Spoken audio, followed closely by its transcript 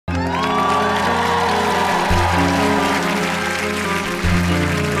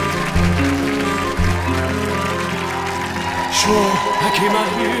sure I came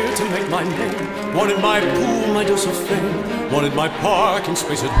out here to make my name. Wanted my pool, my dose of fame. Wanted my parking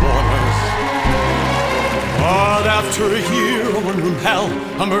space at Warner's. But after a year of one-room hell,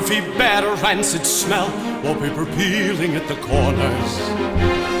 a Murphy bed, a rancid smell, wallpaper peeling at the corners.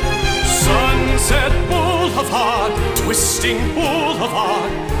 Sunset Boulevard, twisting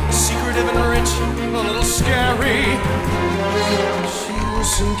boulevard, secretive and rich, a little scary. She was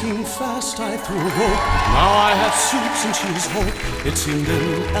sinking fast, I threw a rope. Now I have suits and she's hope. It seemed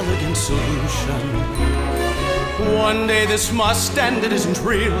an elegant solution. One day this must end, it isn't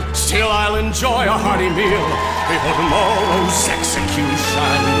real. Still I'll enjoy a hearty meal before tomorrow's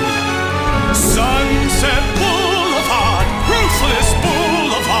execution. Sunset Boulevard, ruthless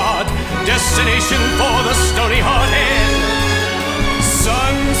boulevard, destination for the stony-hearted.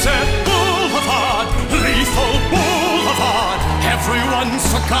 Sunset Boulevard, lethal boulevard, everyone's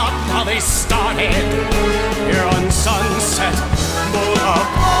forgotten how they started. Here on Sunset Boulevard.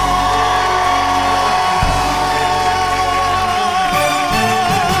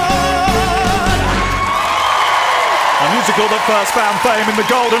 Musical that first found fame in the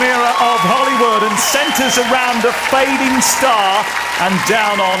golden era of Hollywood and centres around a fading star and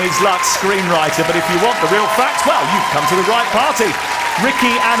down on his luck screenwriter. But if you want the real facts, well, you've come to the right party.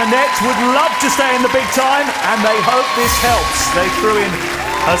 Ricky and Annette would love to stay in the big time and they hope this helps. They threw in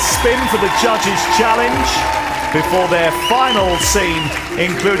a spin for the judges' challenge before their final scene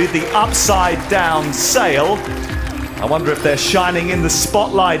included the upside down sail. I wonder if they're shining in the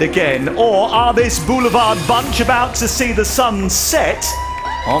spotlight again, or are this boulevard bunch about to see the sun set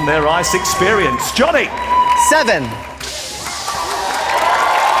on their ice experience? Johnny? 7.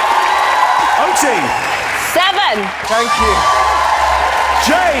 Oti? 7. Thank you.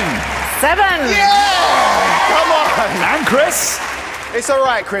 Jane? 7. Yeah! Come on! And Chris? It's all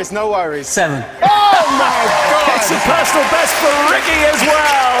right, Chris, no worries. 7. Oh my God! It's a personal best for Ricky as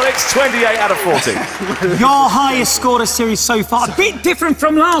well. It's 28 out of 40. Your highest scored a series so far. A bit different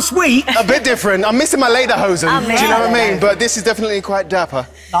from last week. A bit different. I'm missing my lederhosen. Do you know what I mean? But this is definitely quite dapper.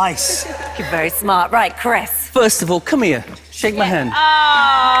 Nice. You're very smart. Right, Chris. First of all, come here. Shake my hand.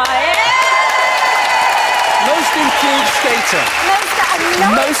 Oh, yeah! Most improved skater.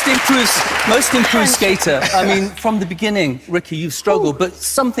 Most improved skater. I mean, from the beginning, Ricky, you've struggled, but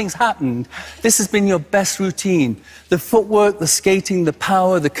something's happened. This has been your best routine. The footwork, the skating, the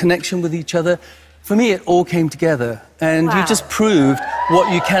power, the connection with each other. For me, it all came together. And you just proved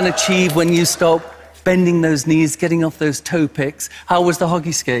what you can achieve when you stop bending those knees, getting off those toe picks. How was the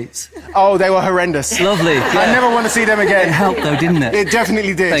hockey skates? Oh, they were horrendous. Lovely. Yeah. I never want to see them again. It helped, though, didn't it? It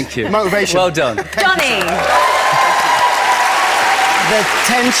definitely did. Thank you. Motivation. Well done. Johnny. The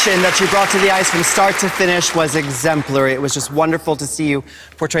tension that you brought to the ice from start to finish was exemplary. It was just wonderful to see you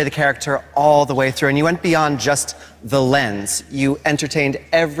portray the character all the way through. And you went beyond just the lens. You entertained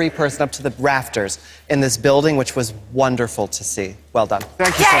every person up to the rafters in this building, which was wonderful to see. Well done.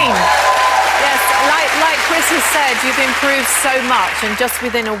 Thank you. Jane. Yes, like Chris has said, you've improved so much, and just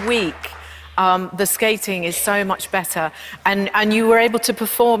within a week, the skating is so much better, and you were able to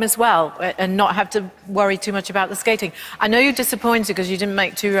perform as well and not have to worry too much about the skating. I know you're disappointed because you didn't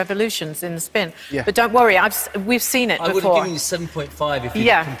make 2 revolutions in the spin, but don't worry, we've seen it before. I would have given you 7.5 if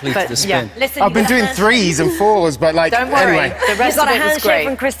you completed the spin. Yeah. Listen, I've been doing 3s and 4s, but like, don't worry, anyway. the rest You've got of a it was handshake great.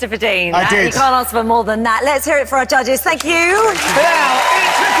 from Christopher Dean. I did. You can't ask for more than that. Let's hear it for our judges. Thank you. Now,